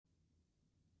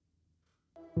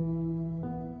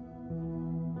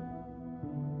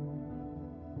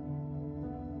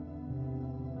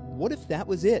What if that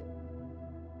was it?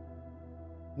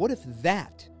 What if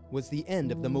that was the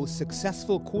end of the most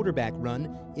successful quarterback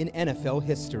run in NFL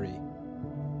history?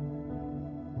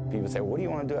 People say, what do you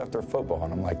want to do after football?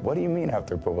 And I'm like, what do you mean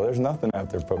after football? There's nothing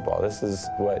after football. This is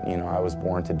what, I was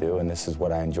born to do, and this is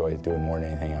what I enjoy doing more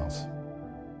than anything else.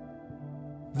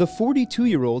 The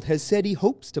 42-year-old has said he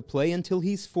hopes to play until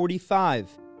he's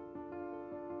 45.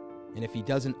 And if he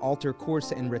doesn't alter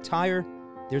course and retire,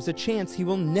 there's a chance he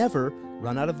will never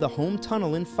run out of the home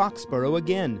tunnel in Foxborough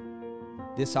again.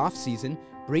 This offseason,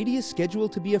 Brady is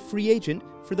scheduled to be a free agent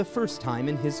for the first time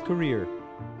in his career.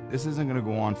 This isn't going to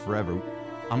go on forever.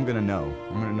 I'm going to know.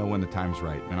 I'm going to know when the time's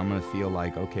right. And I'm going to feel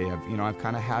like, okay, I've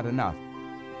kind of had enough.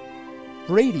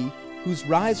 Brady, whose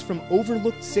rise from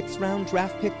overlooked sixth-round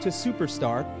draft pick to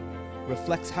superstar,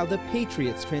 reflects how the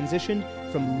Patriots transitioned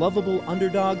from lovable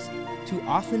underdogs to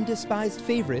often despised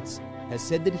favorites, has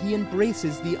said that he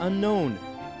embraces the unknown.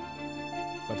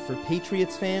 But for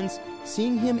Patriots fans,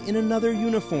 seeing him in another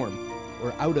uniform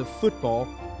or out of football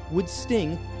would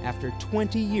sting after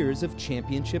 20 years of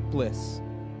championship bliss.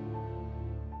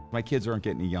 My kids aren't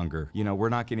getting any younger. We're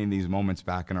not getting these moments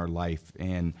back in our life.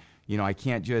 And, I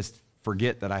can't just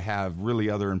forget that I have really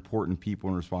other important people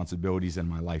and responsibilities in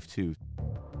my life too.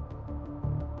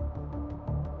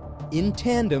 In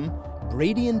tandem,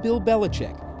 Brady and Bill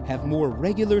Belichick have more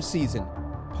regular season,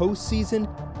 postseason,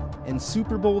 and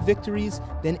Super Bowl victories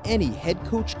than any head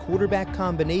coach quarterback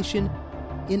combination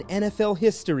in NFL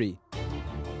history,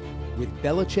 with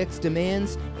Belichick's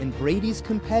demands and Brady's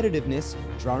competitiveness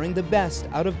drawing the best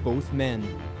out of both men.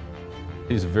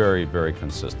 He's very, very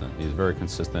consistent. He's very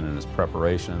consistent in his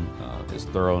preparation, his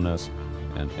thoroughness,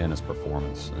 and his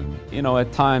performance. And,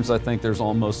 at times I think there's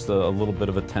almost a little bit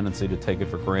of a tendency to take it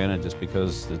for granted just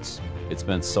because it's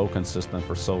been so consistent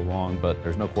for so long, but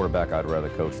there's no quarterback I'd rather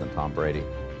coach than Tom Brady.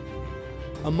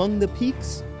 Among the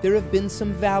peaks, there have been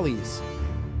some valleys.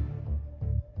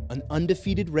 An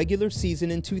undefeated regular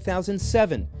season in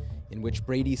 2007, in which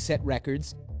Brady set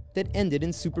records that ended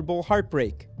in Super Bowl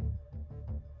heartbreak.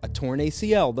 A torn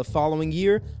ACL the following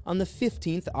year on the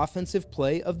 15th offensive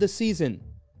play of the season.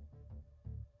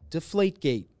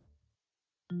 Deflategate.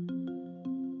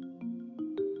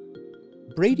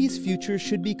 Brady's future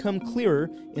should become clearer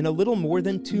in a little more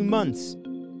than 2 months.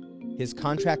 His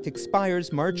contract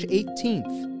expires March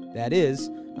 18th, that is,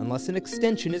 unless an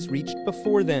extension is reached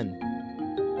before then.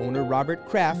 Owner Robert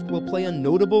Kraft will play a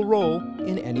notable role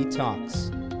in any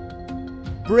talks.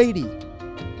 Brady,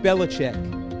 Belichick,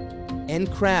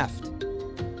 and Kraft,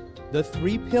 the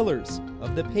three pillars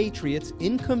of the Patriots'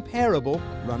 incomparable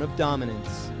run of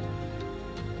dominance.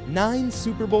 9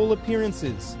 Super Bowl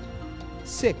appearances,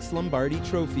 6 Lombardi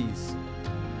trophies,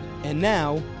 and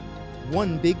now,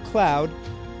 one big cloud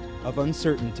of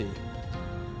uncertainty.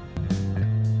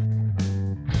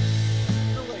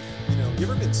 You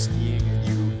ever been skiing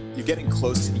and you're getting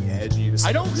close to the edge and you just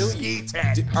I don't really ski,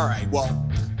 Ted. All right, well,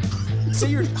 say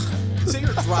you're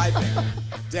driving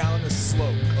down a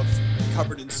slope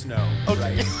covered in snow,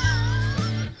 okay. right?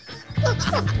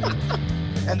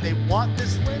 And they want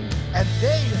this win, and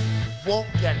they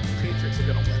won't get it. The Patriots are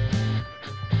going to win.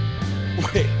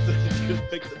 Wait, did you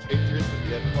pick the Patriots at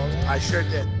the end of all that? I sure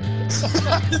did.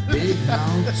 Big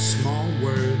Mouth, Small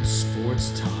Words,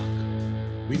 Sports Talk.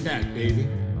 We back, baby.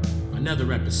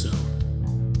 Another episode.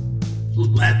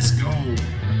 Let's go.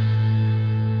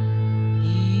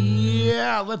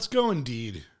 Yeah, let's go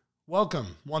indeed.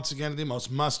 Welcome once again to the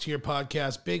most must-hear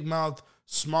podcast, Big Mouth,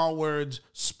 Small Words,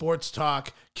 Sports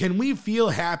Talk. Can we feel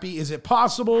happy? Is it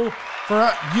possible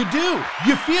for you do?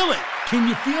 You feel it. Can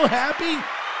you feel happy?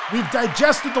 We've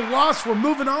digested the loss. We're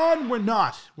moving on. We're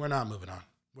not moving on.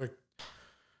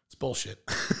 It's bullshit.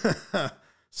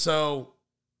 So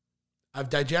I've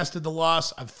digested the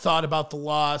loss. I've thought about the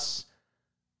loss.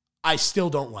 I still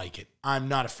don't like it. I'm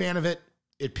not a fan of it.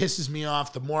 It pisses me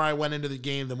off. The more I went into the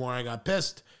game, the more I got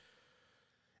pissed.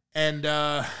 And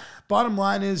bottom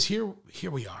line is, here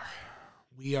we are.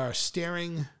 We are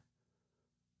staring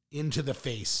into the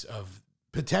face of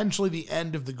potentially the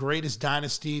end of the greatest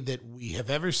dynasty that we have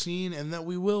ever seen and that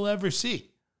we will ever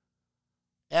see.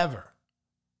 Ever.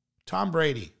 Tom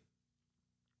Brady.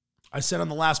 I said on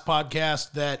the last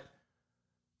podcast that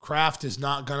Kraft is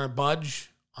not going to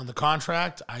budge on the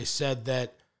contract. I said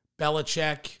that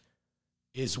Belichick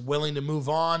is willing to move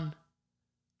on.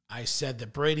 I said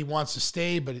that Brady wants to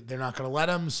stay, but they're not going to let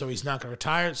him, so he's not going to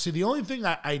retire. See, the only thing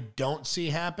I don't see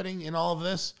happening in all of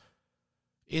this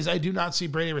is I do not see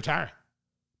Brady retiring.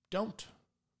 Don't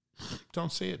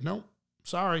see it. No,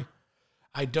 sorry.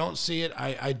 I don't see it.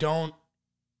 I don't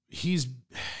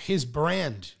his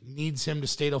brand needs him to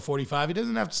stay till 45. He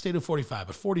doesn't have to stay till 45,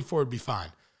 but 44 would be fine.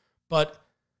 But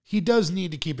he does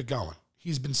need to keep it going.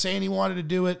 He's been saying he wanted to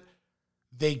do it.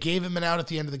 They gave him an out at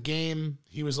the end of the game.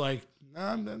 He was like,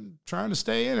 I'm trying to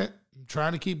stay in it. I'm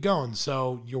trying to keep going.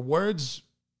 So your words,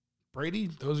 Brady,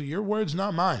 those are your words,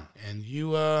 not mine. And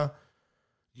you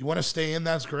want to stay in,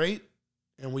 that's great.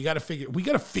 And we got to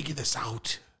figure this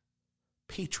out.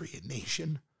 Patriot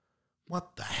Nation.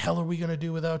 What the hell are we going to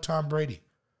do without Tom Brady?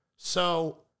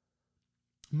 So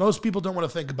most people don't want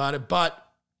to think about it, but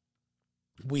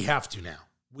we have to now.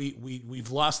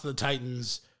 We've lost the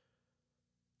Titans.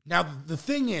 Now, the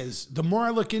thing is, the more I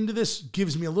look into this,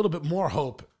 gives me a little bit more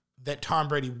hope that Tom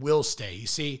Brady will stay. You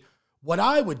see, what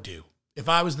I would do if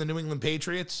I was the New England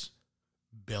Patriots,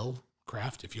 Bill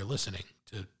Kraft, if you're listening,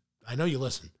 I know you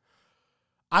listen,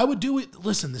 I would do it.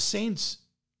 Listen, the Saints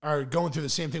are going through the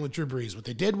same thing with Drew Brees. What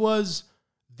they did was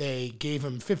they gave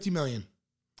him $50 million,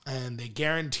 and they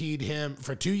guaranteed him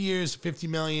for 2 years, $50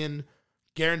 million,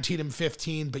 guaranteed him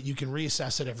 15, but you can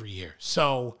reassess it every year.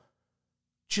 So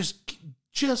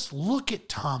just look at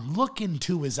Tom, look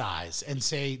into his eyes and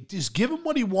say, just give him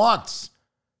what he wants.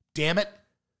 Damn it.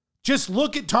 Just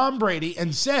look at Tom Brady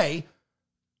and say,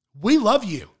 we love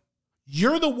you.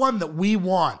 You're the one that we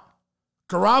want.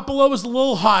 Garoppolo was a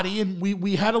little haughty, and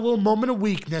we had a little moment of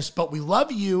weakness, but we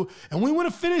love you, and we want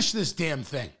to finish this damn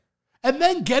thing. And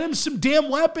then get him some damn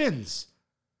weapons.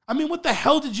 I mean, what the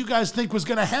hell did you guys think was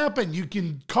going to happen? You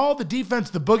can call the defense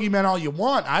the boogeyman all you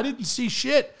want. I didn't see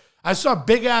shit. I saw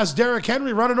big-ass Derrick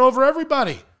Henry running over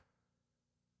everybody.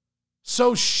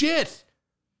 So shit.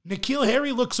 N'Keal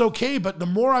Harry looks okay, but the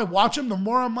more I watch him, the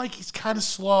more I'm like, he's kind of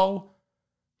slow.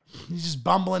 He's just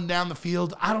bumbling down the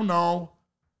field. I don't know.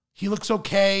 He looks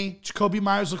okay. Jacoby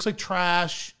Myers looks like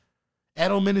trash.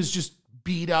 Edelman is just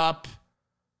beat up.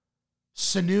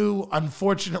 Sanu,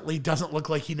 unfortunately, doesn't look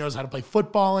like he knows how to play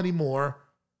football anymore.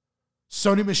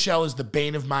 Sony Michel is the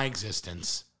bane of my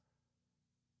existence.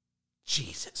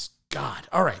 Jesus God.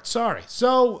 All right, sorry.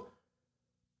 So,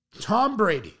 Tom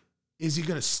Brady, is he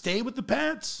going to stay with the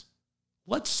Pats?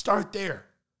 Let's start there.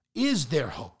 Is there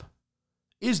hope?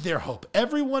 Is there hope?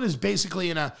 Everyone is basically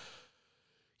in a,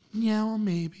 yeah, well,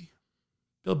 maybe.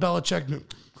 Bill Belichick,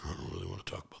 I don't really want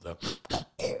to talk about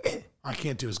that. I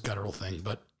can't do his guttural thing,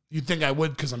 but you'd think I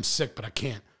would because I'm sick, but I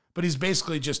can't. But he's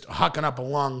basically just hucking up a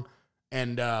lung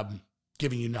and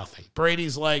giving you nothing.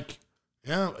 Brady's like,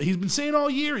 yeah, he's been saying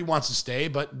all year he wants to stay,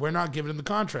 but we're not giving him the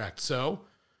contract. So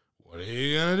what are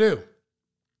you going to do?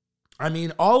 I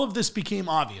mean, all of this became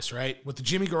obvious, right? With the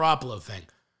Jimmy Garoppolo thing.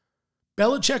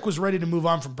 Belichick was ready to move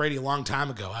on from Brady a long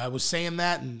time ago. I was saying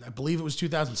that, and I believe it was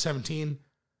 2017.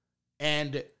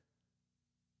 And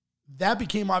that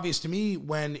became obvious to me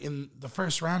when in the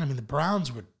first round, I mean, the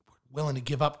Browns were willing to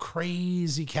give up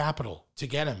crazy capital to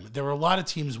get him. There were a lot of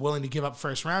teams willing to give up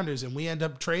first rounders, and we end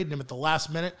up trading him at the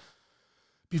last minute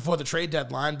before the trade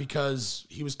deadline because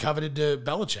he was coveted to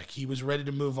Belichick. He was ready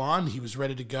to move on. He was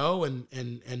ready to go.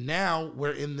 And now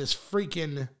we're in this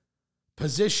freaking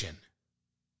position.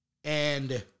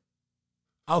 And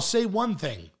I'll say one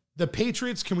thing. The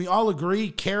Patriots, can we all agree,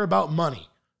 care about money.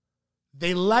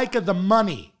 They like the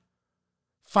money.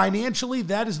 Financially,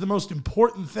 that is the most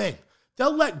important thing.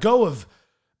 They'll let go of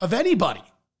anybody.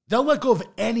 They'll let go of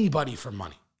anybody for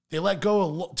money. They let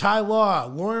go of Ty Law,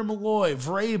 Lawyer Malloy,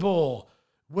 Vrabel,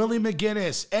 Willie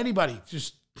McGinnis, anybody.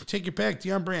 Just take your pick,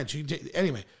 Deion Branch.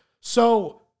 Anyway,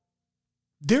 so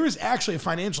there is actually a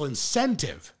financial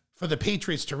incentive for the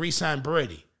Patriots to re-sign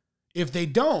Brady. If they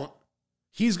don't,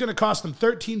 he's going to cost them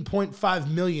 $13.5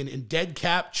 million in dead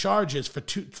cap charges for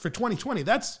 2020.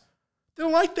 They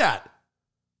don't like that.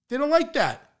 They don't like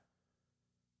that.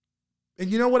 And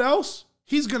you know what else?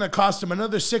 He's going to cost them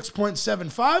another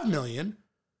 $6.75 million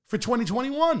for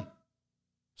 2021.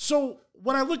 So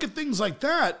when I look at things like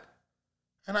that,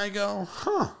 and I go,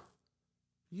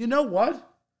 you know what?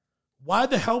 Why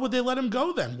the hell would they let him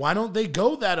go then? Why don't they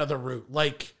go that other route?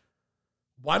 Like,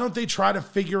 why don't they try to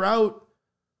figure out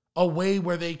a way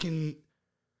where they can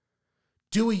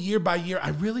do a year by year? I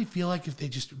really feel like if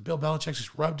Bill Belichick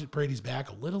just rubbed at Brady's back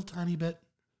a little tiny bit,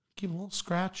 give him a little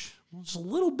scratch, just a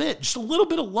little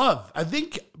bit of love. I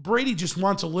think Brady just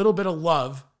wants a little bit of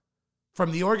love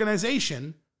from the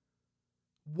organization,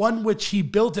 one which he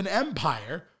built an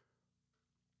empire.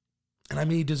 And I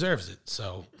mean, he deserves it.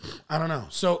 So I don't know.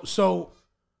 So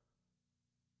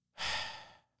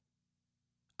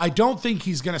I don't think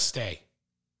he's going to stay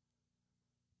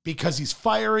because he's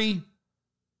fiery.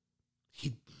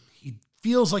 He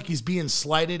feels like he's being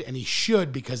slighted, and he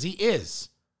should because he is.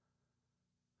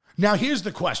 Now, here's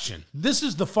the question. This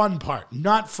is the fun part.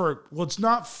 It's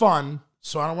not fun.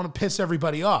 so I don't want to piss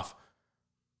everybody off.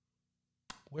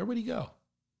 Where would he go?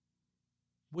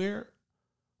 Where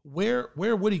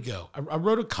would he go? I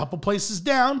wrote a couple places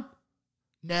down.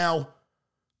 Now,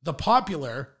 the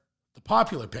popular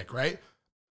pick, right,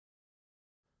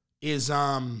 is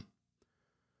the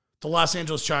Los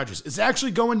Angeles Chargers. It's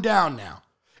actually going down now.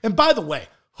 And by the way,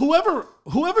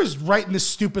 whoever's writing this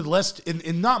stupid list,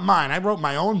 and not mine, I wrote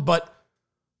my own, but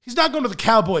he's not going to the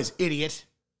Cowboys, idiot.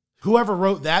 Whoever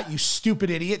wrote that, you stupid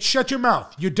idiot, shut your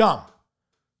mouth. You're dumb.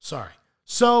 Sorry.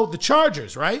 So the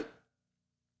Chargers, right?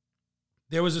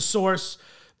 There was a source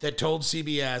that told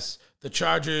CBS the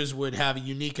Chargers would have a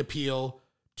unique appeal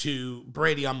to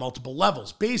Brady on multiple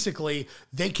levels. Basically,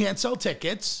 they can't sell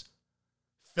tickets.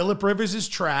 Phillip Rivers is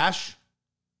trash.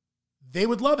 They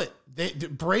would love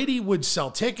it. Brady would sell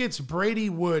tickets. Brady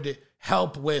would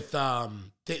help with,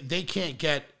 they can't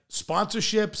get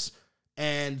sponsorships,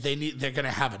 and they're going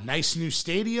to have a nice new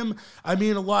stadium. I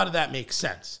mean, a lot of that makes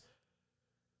sense.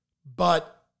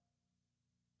 But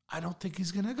I don't think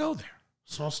he's going to go there.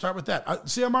 So I'll start with that.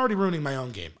 See, I'm already ruining my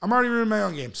own game.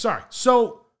 Sorry.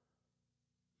 So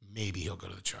maybe he'll go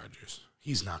to the Chargers.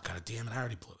 He's not going to. Damn it, I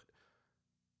already blew it.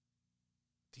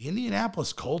 The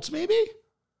Indianapolis Colts, maybe?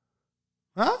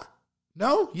 Huh?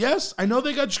 No? Yes? I know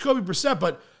they got Jacoby Brissett,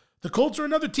 but the Colts are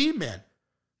another team, man.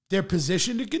 They're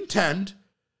positioned to contend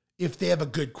if they have a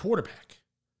good quarterback.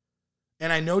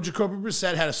 And I know Jacoby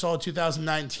Brissett had a solid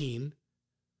 2019.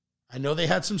 I know they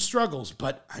had some struggles,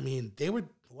 but, I mean, a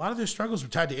lot of their struggles were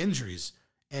tied to injuries.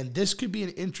 And this could be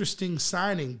an interesting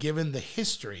signing given the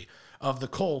history of the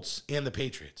Colts and the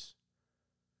Patriots.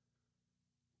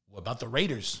 What about the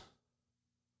Raiders?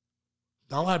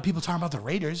 Not a lot of people talking about the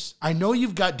Raiders. I know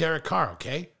you've got Derek Carr,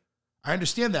 okay? I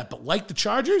understand that. But like the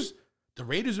Chargers, the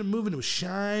Raiders are moving to a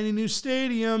shiny new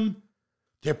stadium.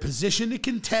 They're positioned to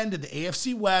contend in the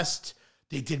AFC West.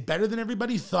 They did better than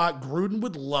everybody thought. Gruden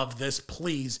would love this,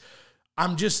 please.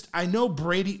 I know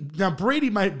Brady. Now, Brady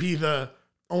might be the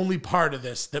only part of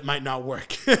this that might not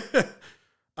work.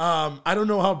 I don't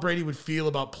know how Brady would feel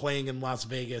about playing in Las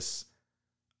Vegas.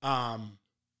 But,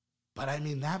 I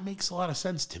mean, that makes a lot of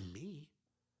sense to me.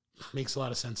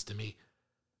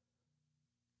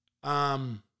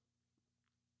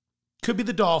 Could be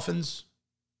the Dolphins,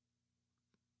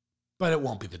 but it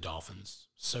won't be the Dolphins.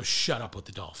 So shut up with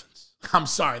the Dolphins. I'm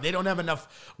sorry. They don't have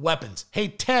enough weapons. Hey,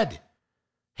 Ted.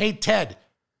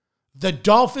 The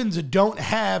Dolphins don't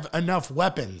have enough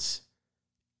weapons.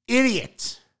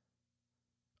 Idiot.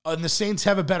 And the Saints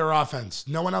have a better offense.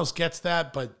 No one else gets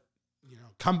that, but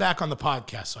come back on the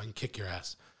podcast so I can kick your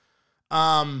ass.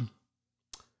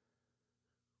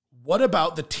 What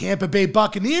about the Tampa Bay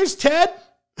Buccaneers, Ted?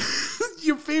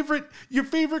 your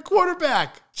favorite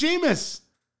quarterback, Jameis.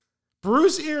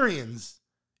 Bruce Arians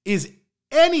is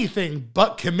anything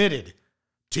but committed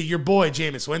to your boy,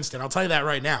 Jameis Winston. I'll tell you that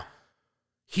right now.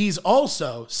 He's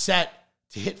also set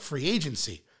to hit free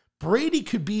agency. Brady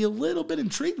could be a little bit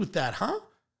intrigued with that, huh?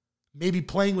 Maybe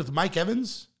playing with Mike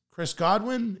Evans, Chris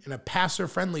Godwin in a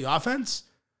passer-friendly offense.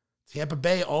 Tampa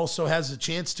Bay also has a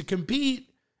chance to compete.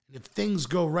 And if things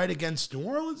go right against New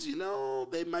Orleans,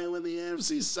 they might win the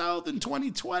NFC South in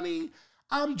 2020.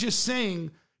 I'm just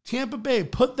saying, Tampa Bay,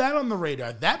 put that on the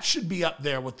radar. That should be up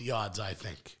there with the odds, I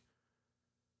think.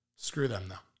 Screw them,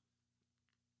 though.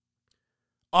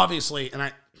 Obviously, and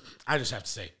I just have to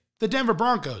say, the Denver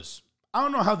Broncos. I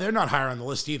don't know how they're not higher on the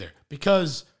list either.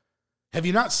 Because have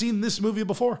you not seen this movie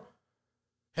before?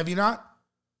 Have you not?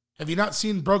 Have you not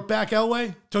seen Brokeback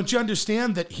Elway? Don't you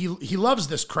understand that he loves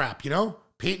this crap,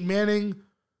 Peyton Manning,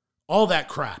 all that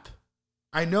crap.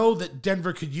 I know that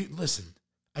Denver could listen.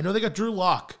 I know they got Drew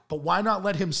Lock, but why not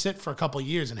let him sit for a couple of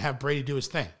years and have Brady do his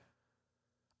thing?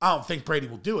 I don't think Brady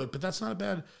will do it, but it's not a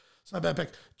bad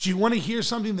pick. Do you want to hear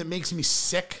something that makes me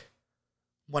sick?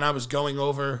 When I was going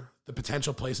over the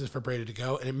potential places for Brady to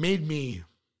go, and it made me,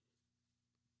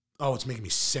 it's making me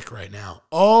sick right now.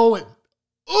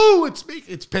 It's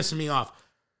pissing me off.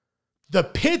 The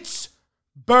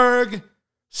Pittsburgh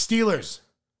Steelers.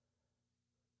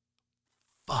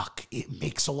 Fuck, it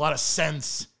makes a lot of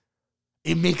sense.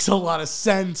 And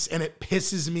it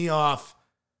pisses me off.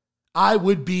 I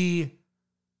would be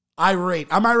irate.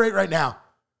 I'm irate right now.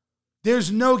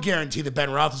 There's no guarantee that Ben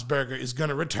Roethlisberger is going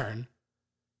to return.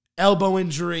 Elbow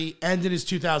injury ended his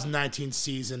 2019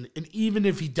 season. And even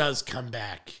if he does come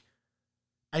back,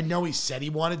 I know he said he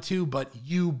wanted to, but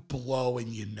you blow and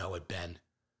you know it, Ben.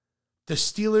 The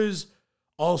Steelers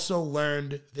also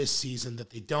learned this season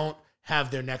that they don't have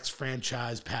their next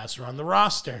franchise passer on the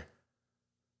roster.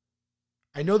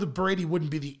 I know that Brady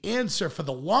wouldn't be the answer for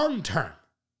the long term,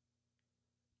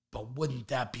 But wouldn't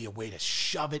that be a way to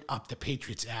shove it up the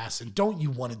Patriots' ass? And don't you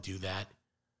want to do that?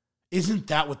 Isn't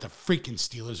that what the freaking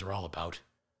Steelers are all about?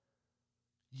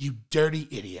 You dirty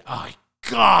idiot. Oh,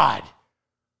 God.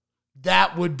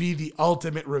 That would be the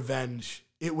ultimate revenge.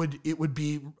 It would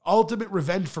be ultimate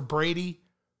revenge for Brady.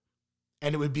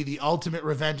 And it would be the ultimate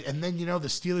revenge. And then, the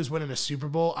Steelers winning a Super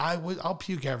Bowl. I'll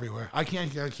puke everywhere. I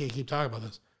can't keep talking about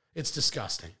this. It's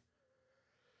disgusting.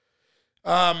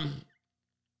 And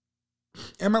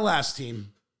my last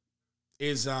team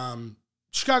is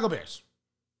Chicago Bears.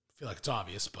 I feel like it's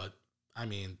obvious, but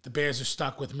the Bears are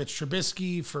stuck with Mitch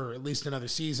Trubisky for at least another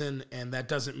season, and that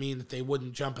doesn't mean that they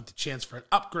wouldn't jump at the chance for an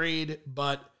upgrade.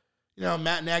 But,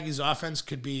 Matt Nagy's offense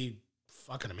could be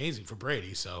fucking amazing for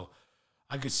Brady, so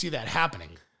I could see that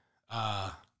happening.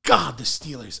 God, the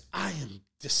Steelers. I am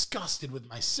disgusted with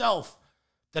myself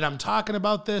that I'm talking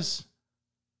about this.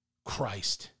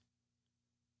 Christ.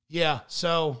 Yeah,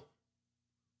 so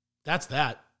that's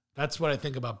that. That's what I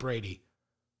think about Brady.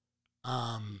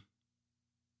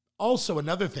 Also,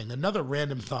 another thing, another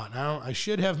random thought. Now, I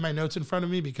should have my notes in front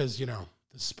of me because, this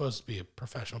is supposed to be a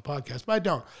professional podcast, but I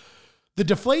don't. The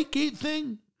Deflategate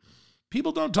thing,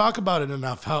 people don't talk about it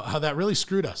enough, how that really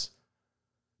screwed us.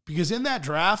 Because in that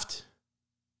draft,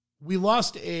 we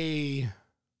lost a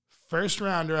first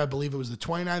rounder, I believe it was the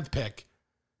 29th pick,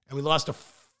 and we lost a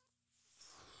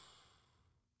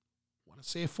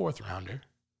fourth rounder.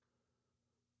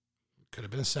 Could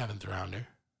have been a seventh rounder.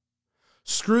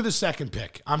 Screw the second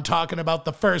pick. I'm talking about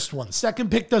the first one. The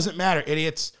second pick doesn't matter,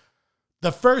 idiots.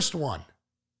 The first one.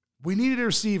 We needed a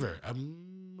receiver.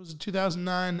 Was it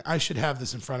 2009? I should have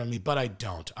this in front of me, but I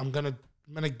don't. I'm gonna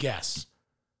guess.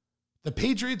 The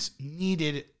Patriots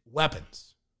needed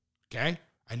weapons. Okay?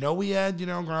 I know we had,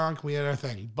 Gronk, we had our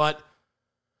thing, but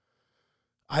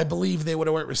I believe they would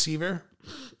have went receiver.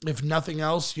 If nothing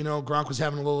else, Gronk was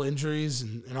having a little injuries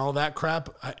and all that crap.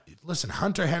 Listen,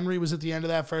 Hunter Henry was at the end of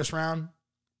that first round.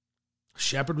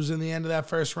 Shepard was in the end of that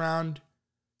first round.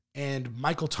 And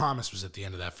Michael Thomas was at the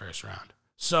end of that first round.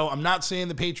 So I'm not saying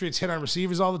the Patriots hit on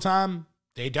receivers all the time.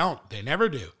 They don't. They never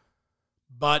do.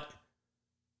 But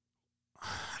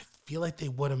I feel like they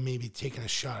would have maybe taken a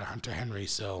shot at Hunter Henry.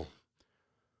 So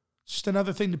it's just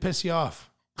another thing to piss you off.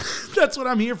 That's what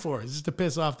I'm here for, is just to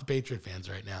piss off the Patriot fans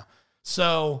right now.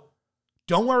 So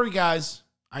don't worry, guys.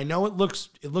 I know it looks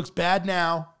bad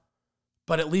now,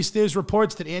 but at least there's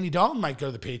reports that Andy Dalton might go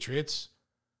to the Patriots.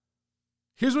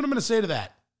 Here's what I'm going to say to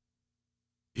that.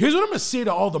 Here's what I'm going to say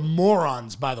to all the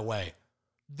morons, by the way,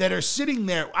 that are sitting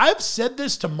there. I've said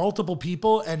this to multiple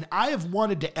people, and I have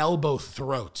wanted to elbow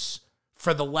throats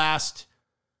for the last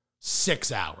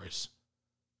 6 hours.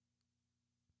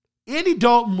 Andy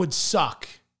Dalton would suck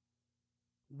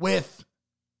with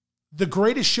the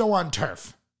greatest show on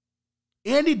turf.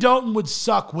 Andy Dalton would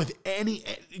suck with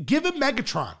give him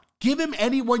Megatron. Give him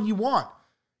anyone you want.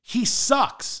 He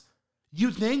sucks.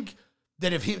 You think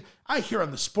that I hear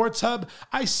on the Sports Hub,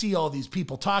 I see all these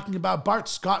people talking about Bart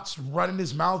Scott's running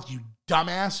his mouth, you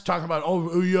dumbass, talking about,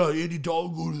 oh yeah, Andy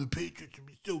Dalton go to the Patriots and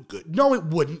be so good. No, it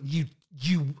wouldn't.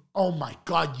 You, oh my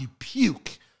God, you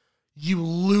puke. You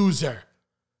loser.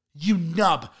 You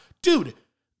nub. Dude,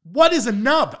 what is a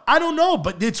nub? I don't know,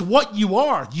 but it's what you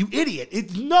are, you idiot.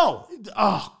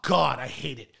 Oh, God, I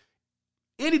hate it.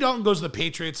 Andy Dalton goes to the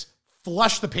Patriots,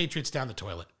 flush the Patriots down the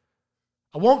toilet.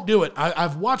 I won't do it.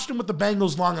 I've watched him with the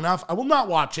Bengals long enough. I will not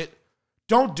watch it.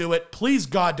 Don't do it. Please,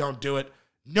 God, don't do it.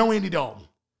 No Andy Dalton.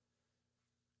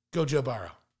 Go Joe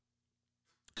Burrow.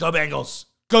 Go Bengals.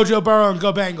 Go Joe Burrow and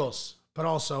go Bengals. But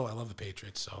also, I love the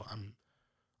Patriots, so I'm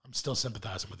still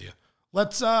sympathizing with you.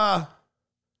 Let's gonna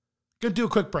do a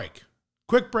quick break.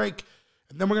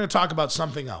 And then we're going to talk about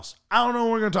something else. I don't know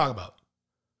what we're going to talk about,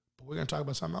 but we're going to talk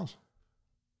about something else.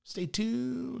 Stay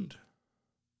tuned.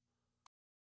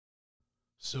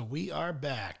 So we are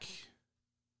back,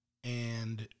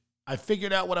 and I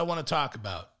figured out what I want to talk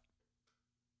about.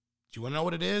 Do you want to know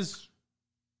what it is?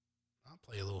 I'll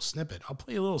play a little snippet.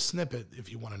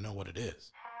 If you want to know what it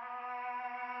is.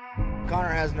 Connor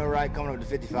has no right coming up to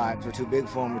 55. We're too big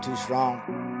for him. We're too strong.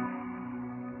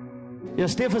 You're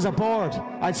stiff as a board.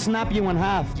 I'd snap you in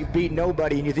half. You beat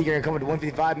nobody and you think you're going to come up to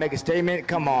 155 make a statement?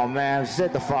 Come on, man.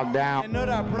 Sit the fuck down.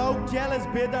 Another broke, jealous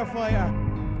bitter for you.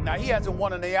 Now, he hasn't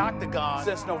won in the octagon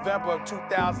since November of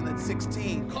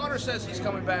 2016. Connor says he's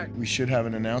coming back. We should have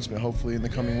an announcement, hopefully, in the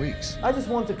coming weeks. I just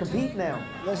want to compete now.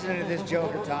 Listening to this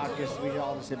Joker talk, we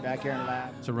all just sit back here and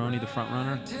laugh. Cerrone, the front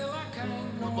runner.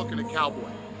 I'm looking at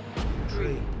Cowboy.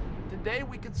 3. Today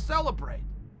we can celebrate.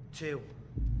 2.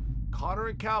 Connor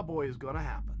and Cowboy is going to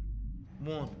happen.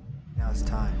 1. Now it's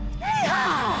time.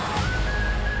 Yeehaw!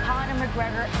 Conor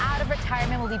McGregor out of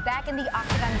retirement will be back in the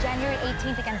octagon January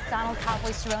 18th against Donald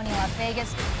Cowboy Cerrone in Las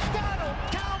Vegas. Donald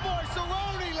Cowboy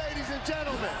Cerrone, ladies and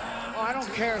gentlemen. Oh, I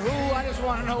don't care who, I just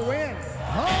want to know when.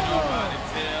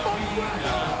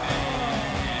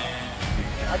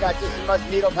 I got just as much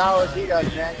needle power as he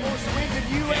does, man. Most wins in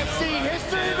UFC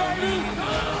history, baby.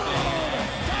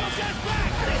 Donald gets back.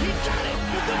 He got it.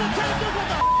 The double tap does what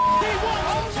the he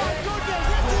won. Oh my goodness.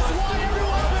 This is why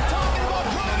everyone's been talking about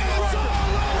Cody. It's all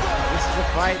over. This is a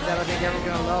fight that I think everyone's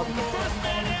going to love. The first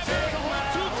man ever to hold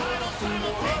 2 titles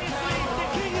simultaneously. The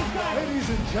king is back. Ladies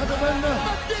and gentlemen, the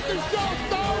Dickens Show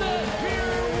started.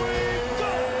 Here we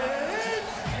go.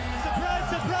 Surprise,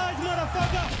 surprise,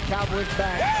 motherfucker. Cowboys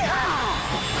back.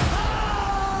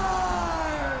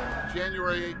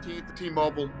 January 18th,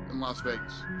 T-Mobile in Las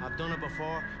Vegas. I've done it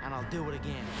before, and I'll do it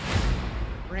again.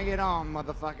 Bring it on,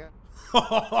 motherfucker.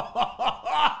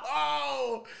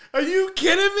 Are you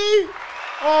kidding me?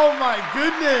 Oh my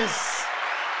goodness.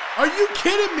 Are you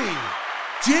kidding me?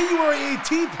 January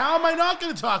 18th, how am I not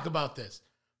going to talk about this?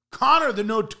 Conor, the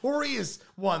notorious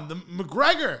one, the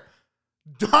McGregor,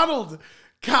 Donald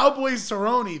Cowboy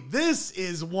Cerrone. This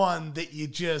is one that you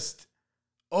just,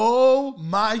 oh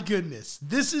my goodness.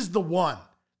 This is the one.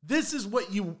 This is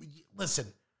what you, listen,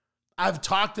 I've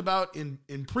talked about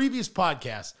in previous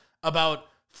podcasts about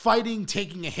fighting,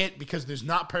 taking a hit because there's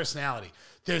not personality.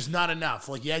 There's not enough.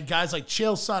 Like you had guys like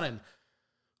Chael Sonnen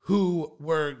who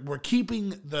were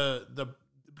keeping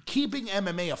keeping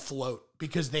MMA afloat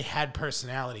because they had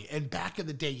personality. And back in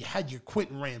the day, you had your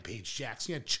Quentin Rampage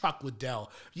Jackson, you had Chuck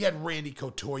Liddell, you had Randy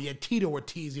Couture, you had Tito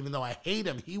Ortiz, even though I hate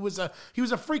him. He was a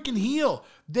freaking heel.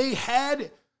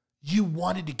 You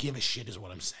wanted to give a shit is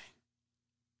what I'm saying.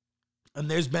 And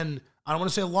there's been, I don't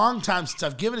want to say a long time since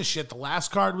I've given a shit. The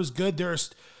last card was good. There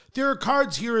are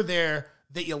cards here or there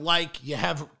that you like. You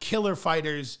have killer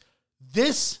fighters.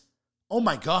 This, oh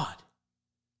my God.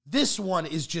 This one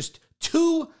is just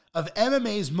 2 of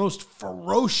MMA's most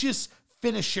ferocious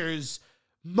finishers,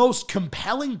 most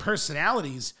compelling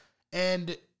personalities.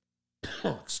 And,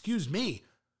 excuse me,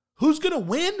 who's going to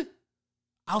win?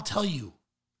 I'll tell you.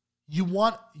 You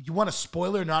want a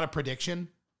spoiler, not a prediction?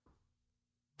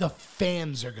 The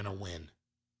fans are going to win.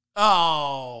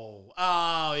 Oh,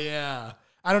 yeah.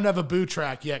 I don't have a boo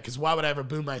track yet because why would I ever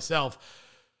boo myself?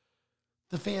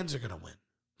 The fans are going to win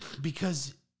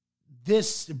because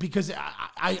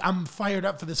I'm fired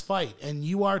up for this fight and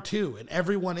you are too and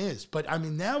everyone is. But I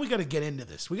mean, now we got to get into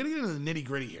this. We got to get into the nitty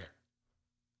gritty here.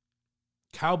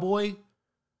 Cowboy,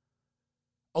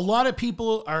 a lot of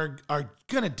people are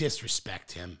going to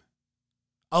disrespect him.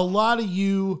 A lot of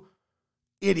you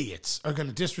idiots are going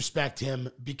to disrespect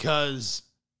him because,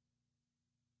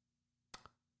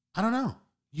 I don't know,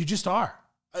 you just are.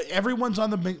 Everyone's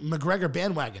on the McGregor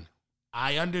bandwagon.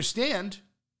 I understand.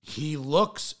 He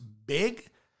looks big.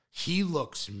 He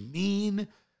looks mean.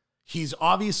 He's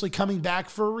obviously coming back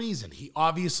for a reason. He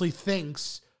obviously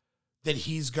thinks that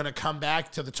he's going to come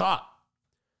back to the top.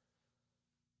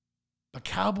 But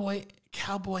Cowboy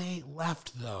ain't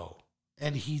left, though.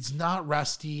 And he's not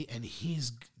rusty, and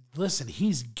he's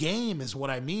game is what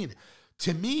I mean.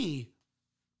 To me,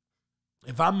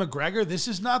 if I'm McGregor, this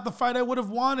is not the fight I would have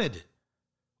wanted.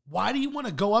 Why do you want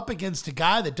to go up against a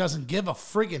guy that doesn't give a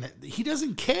friggin', he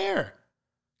doesn't care.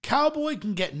 Cowboy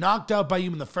can get knocked out by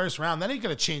you in the first round. That ain't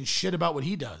going to change shit about what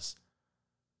he does.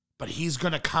 But he's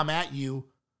going to come at you,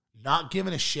 not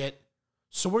giving a shit.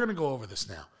 So we're going to go over this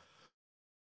now.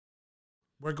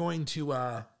 We're going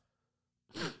to,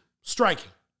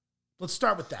 striking. Let's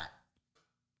start with that.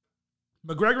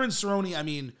 McGregor and Cerrone, I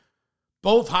mean,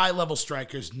 both high-level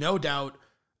strikers, no doubt.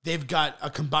 They've got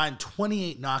a combined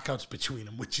 28 knockouts between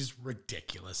them, which is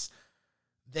ridiculous.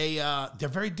 They're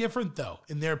very different, though,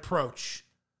 in their approach.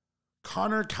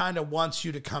 Conor kind of wants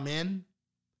you to come in,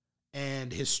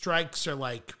 and his strikes are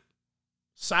like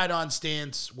side-on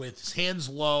stance with his hands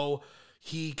low.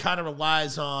 He kind of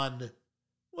relies on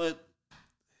what?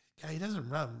 He doesn't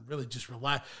really just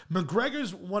rely.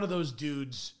 McGregor's one of those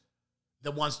dudes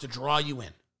that wants to draw you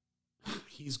in.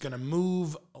 He's going to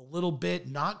move a little bit,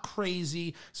 not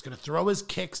crazy. He's going to throw his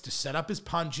kicks to set up his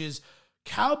punches.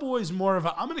 Cowboy's more of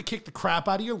I'm going to kick the crap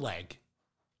out of your leg,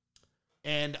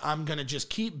 and I'm going to just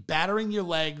keep battering your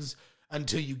legs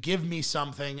until you give me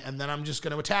something, and then I'm just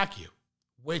going to attack you,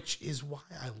 which is why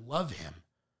I love him.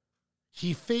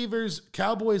 He favors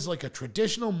Cowboy's like a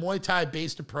traditional Muay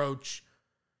Thai-based approach.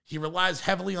 He relies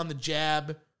heavily on the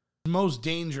jab. Most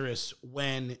dangerous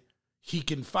when he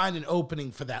can find an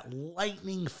opening for that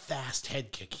lightning fast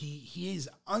head kick. He is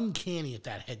uncanny at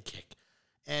that head kick.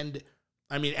 And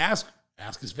I mean, ask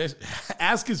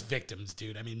Ask his victims,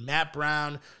 dude. I mean, Matt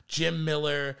Brown, Jim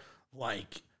Miller,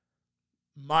 like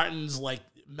Martin's, like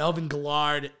Melvin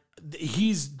Gillard.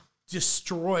 He's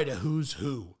destroyed a who's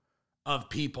who of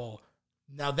people.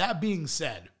 Now, that being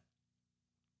said,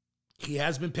 he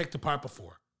has been picked apart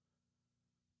before.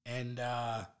 And,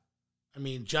 I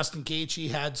mean, Justin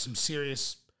Gaethje had some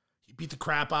serious, he beat the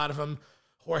crap out of him.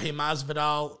 Jorge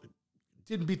Masvidal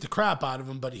didn't beat the crap out of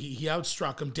him, but he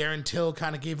outstruck him. Darren Till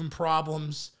kind of gave him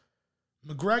problems.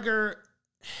 McGregor,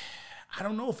 I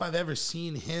don't know if I've ever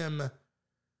seen him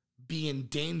be in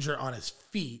danger on his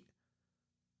feet.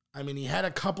 I mean, he had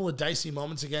a couple of dicey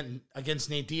moments against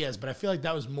Nate Diaz, but I feel like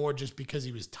that was more just because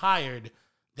he was tired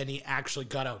than he actually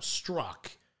got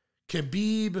outstruck.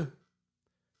 Khabib,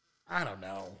 I don't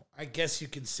know. I guess you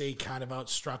can say kind of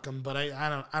outstruck him, but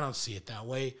I don't see it that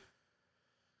way.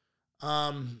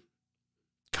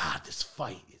 God, this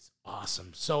fight is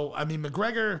awesome. So, I mean,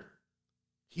 McGregor,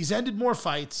 he's ended more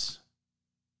fights,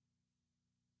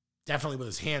 definitely with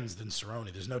his hands, than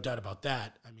Cerrone. There's no doubt about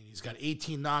that. I mean, he's got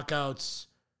 18 knockouts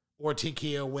or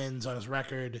TKO wins on his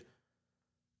record.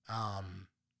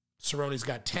 Cerrone's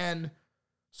got 10.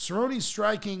 Cerrone's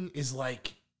striking is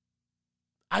like,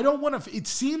 I don't want to, it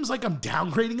seems like I'm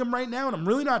downgrading him right now, and I'm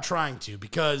really not trying to,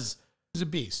 because he's a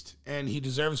beast, and he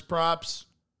deserves props.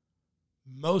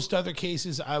 Most other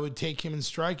cases, I would take him in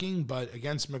striking, but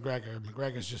against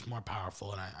McGregor's just more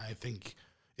powerful, and I think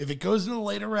if it goes into the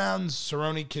later rounds,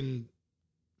 Cerrone can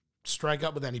strike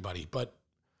up with anybody. But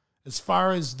as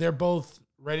far as they're both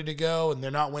ready to go and they're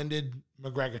not winded,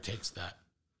 McGregor takes that.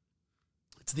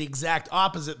 It's the exact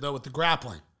opposite, though, with the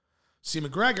grappling. See,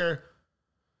 McGregor,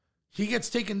 he gets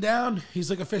taken down,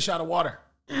 he's like a fish out of water.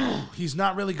 He's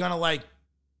not really going to, like,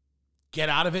 get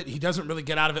out of it. He doesn't really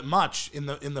get out of it much. In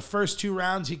the first 2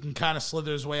 rounds, he can kind of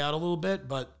slither his way out a little bit,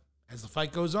 but as the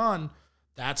fight goes on,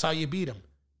 that's how you beat him.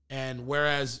 And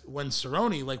whereas when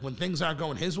Cerrone, like when things aren't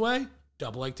going his way,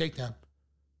 double leg takedown.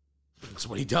 That's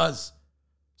what he does.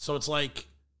 So it's like,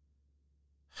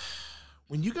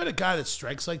 when you got a guy that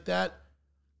strikes like that,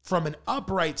 from an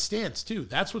upright stance too,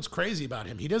 that's what's crazy about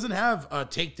him. He doesn't have a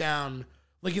takedown.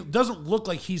 Like, it doesn't look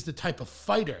like he's the type of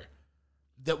fighter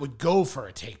that would go for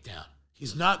a takedown.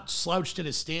 He's not slouched in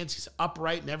his stance. He's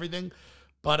upright and everything.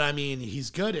 But, I mean, he's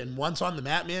good. And once on the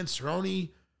mat, man, Cerrone,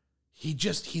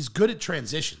 he's good at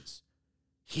transitions.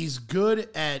 He's good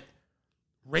at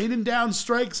raining down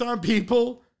strikes on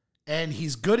people, and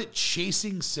he's good at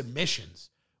chasing submissions.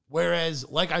 Whereas,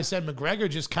 like I said, McGregor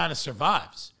just kind of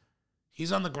survives.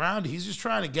 He's on the ground. He's just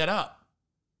trying to get up.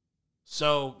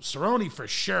 So Cerrone, for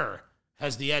sure,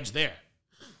 has the edge there.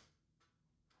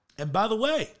 And by the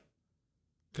way,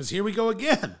 because here we go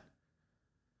again,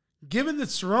 given that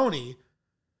Cerrone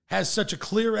has such a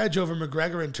clear edge over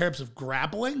McGregor in terms of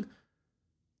grappling,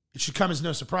 it should come as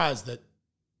no surprise that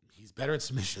he's better at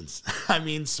submissions. I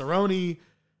mean, Cerrone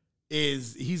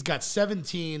he's got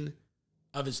 17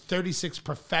 of his 36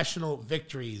 professional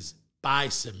victories by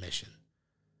submission.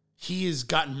 He has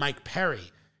gotten Mike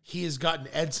Perry. He has gotten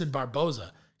Edson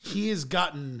Barboza. He has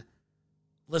gotten,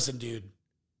 listen, dude,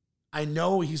 I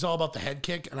know he's all about the head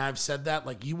kick, and I've said that.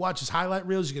 Like, you watch his highlight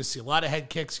reels, you're going to see a lot of head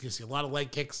kicks. You're going to see a lot of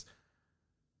leg kicks.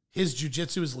 His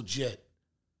jiu-jitsu is legit.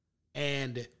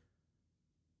 And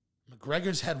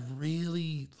McGregor's had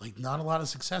really, like, not a lot of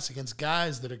success against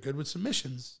guys that are good with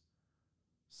submissions.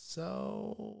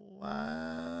 So,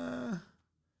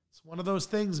 it's one of those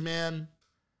things, man.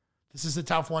 This is a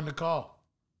tough one to call.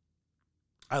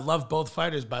 I love both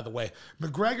fighters, by the way.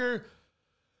 McGregor,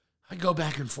 I go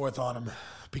back and forth on him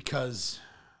because,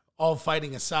 all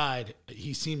fighting aside,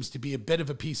 he seems to be a bit of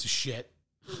a piece of shit.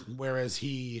 Whereas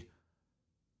he,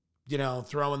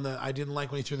 throwing I didn't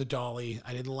like when he threw the dolly.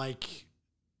 I didn't like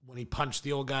when he punched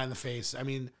the old guy in the face. I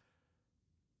mean,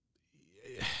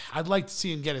 I'd like to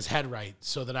see him get his head right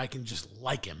so that I can just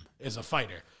like him as a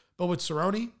fighter. But with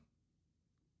Cerrone,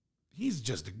 he's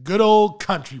just a good old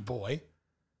country boy.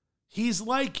 He's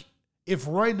like, if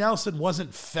Roy Nelson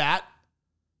wasn't fat,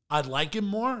 I'd like him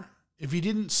more. If he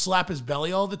didn't slap his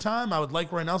belly all the time, I would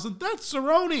like Roy Nelson. That's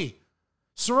Cerrone.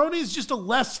 Cerrone is just a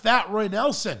less fat Roy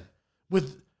Nelson.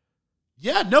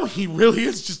 He really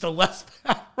is just a less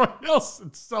fat Roy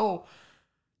Nelson. So,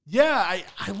 yeah,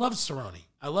 I love Cerrone.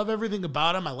 I love everything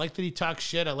about him. I like that he talks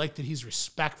shit. I like that he's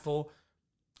respectful.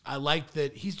 I like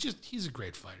that he's a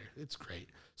great fighter. It's great.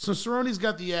 So Cerrone's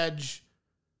got the edge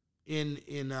in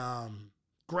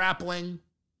grappling.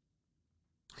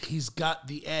 He's got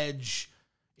the edge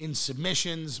in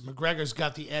submissions. McGregor's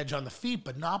got the edge on the feet,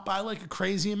 but not by like a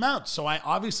crazy amount. So I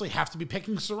obviously have to be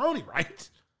picking Cerrone, right?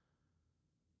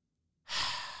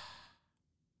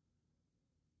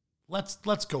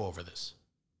 let's go over this.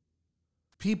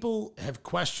 People have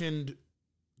questioned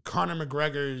Conor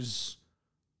McGregor's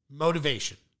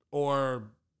motivation, or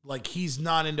like he's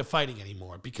not into fighting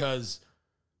anymore, because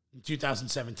in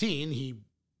 2017 he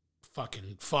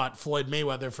fucking fought Floyd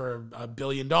Mayweather for $1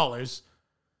 billion.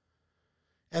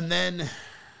 And then,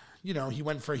 you know, he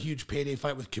went for a huge payday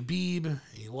fight with Khabib.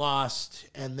 He lost.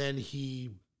 And then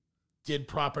he did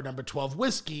proper number 12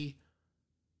 whiskey.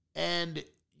 And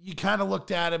you kind of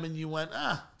looked at him and you went,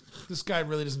 this guy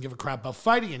really doesn't give a crap about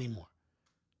fighting anymore.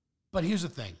 But here's the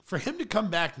thing. For him to come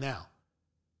back now,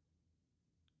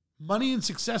 money and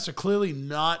success are clearly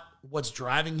not what's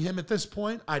driving him at this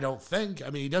point, I don't think. I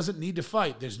mean, he doesn't need to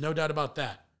fight. There's no doubt about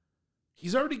that.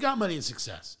 He's already got money and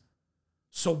success.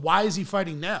 So why is he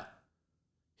fighting now?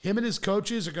 Him and his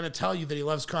coaches are going to tell you that he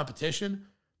loves competition,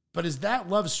 but is that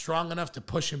love strong enough to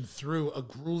push him through a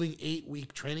grueling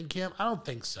 8-week training camp? I don't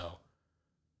think so.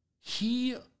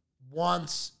 He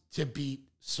wants to beat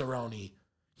Cerrone.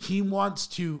 He wants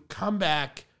to come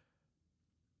back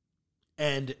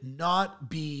and not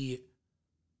be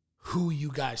who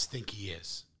you guys think he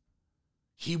is.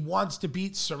 He wants to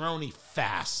beat Cerrone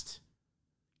fast,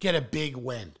 get a big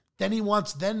win.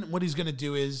 Then what he's going to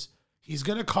do is he's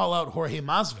going to call out Jorge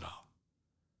Masvidal,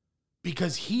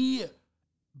 because he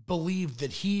believed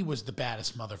that he was the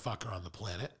baddest motherfucker on the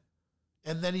planet.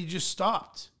 And then he just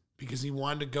stopped because he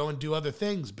wanted to go and do other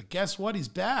things. But guess what? He's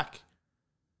back.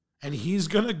 And he's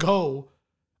going to go,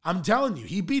 I'm telling you,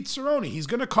 he beats Cerrone. He's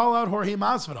going to call out Jorge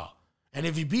Masvidal. And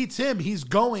if he beats him, he's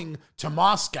going to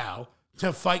Moscow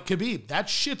to fight Khabib. That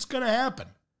shit's going to happen.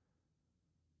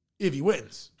 If he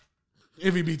wins.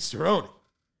 If he beats Cerrone.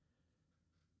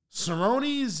 So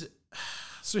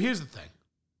here's the thing.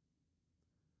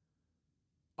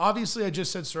 Obviously, I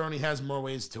just said Cerrone has more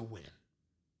ways to win.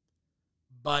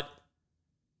 But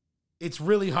it's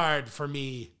really hard for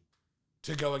me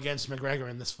to go against McGregor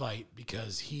in this fight,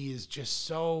 because he is just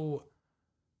so...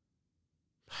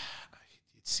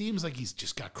 It seems like he's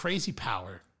just got crazy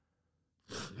power.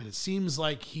 And it seems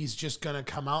like he's just going to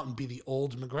come out and be the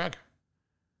old McGregor.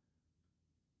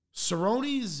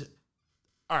 Cerrone's...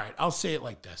 All right, I'll say it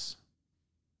like this.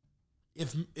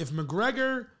 If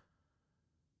McGregor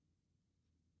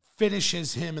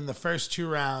finishes him in the first 2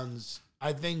 rounds,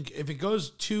 I think if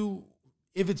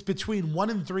it's between 1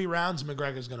 and 3 rounds,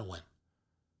 McGregor's going to win.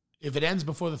 If it ends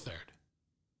before the 3rd.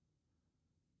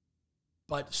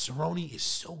 But Cerrone is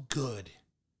so good.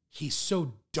 He's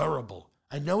so durable.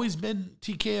 I know he's been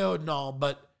TKO'd and all,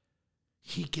 but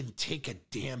he can take a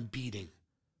damn beating.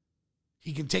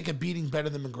 He can take a beating better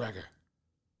than McGregor.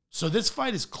 So this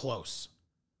fight is close.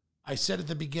 I said at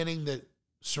the beginning that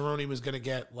Cerrone was going to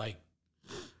get, like,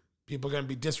 people are going to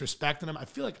be disrespecting him. I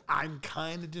feel like I'm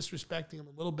kind of disrespecting him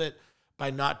a little bit by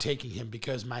not taking him,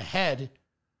 because my head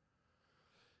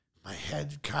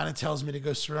kind of tells me to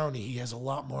go Cerrone. He has a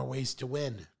lot more ways to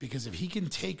win, because if he can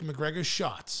take McGregor's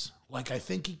shots, like I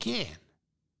think he can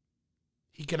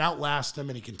outlast him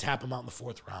and he can tap him out in the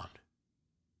 4th round.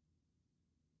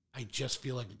 I just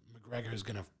feel like McGregor is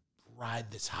going to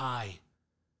ride this high.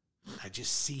 I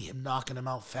just see him knocking him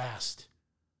out fast.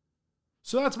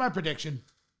 So that's my prediction.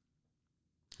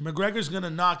 McGregor's going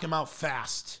to knock him out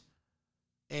fast.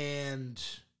 And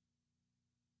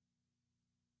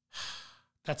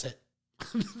that's it.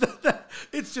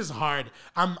 It's just hard.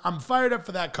 I'm fired up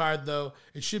for that card, though.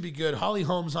 It should be good. Holly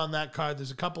Holmes on that card.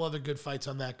 There's a couple other good fights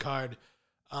on that card.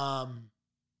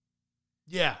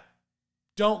 Yeah.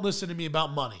 Don't listen to me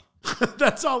about money.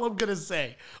 That's all I'm going to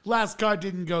say. Last card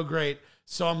didn't go great.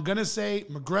 So I'm going to say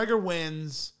McGregor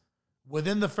wins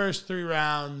within the first 3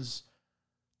 rounds.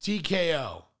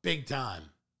 TKO. Big time.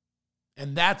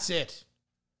 And that's it.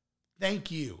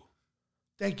 Thank you.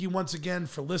 Thank you once again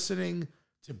for listening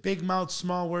to Big Mouth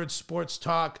Small Words Sports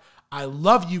Talk. I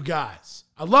love you guys.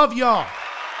 I love y'all.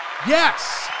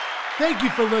 Yes. Thank you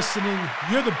for listening.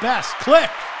 You're the best. Click.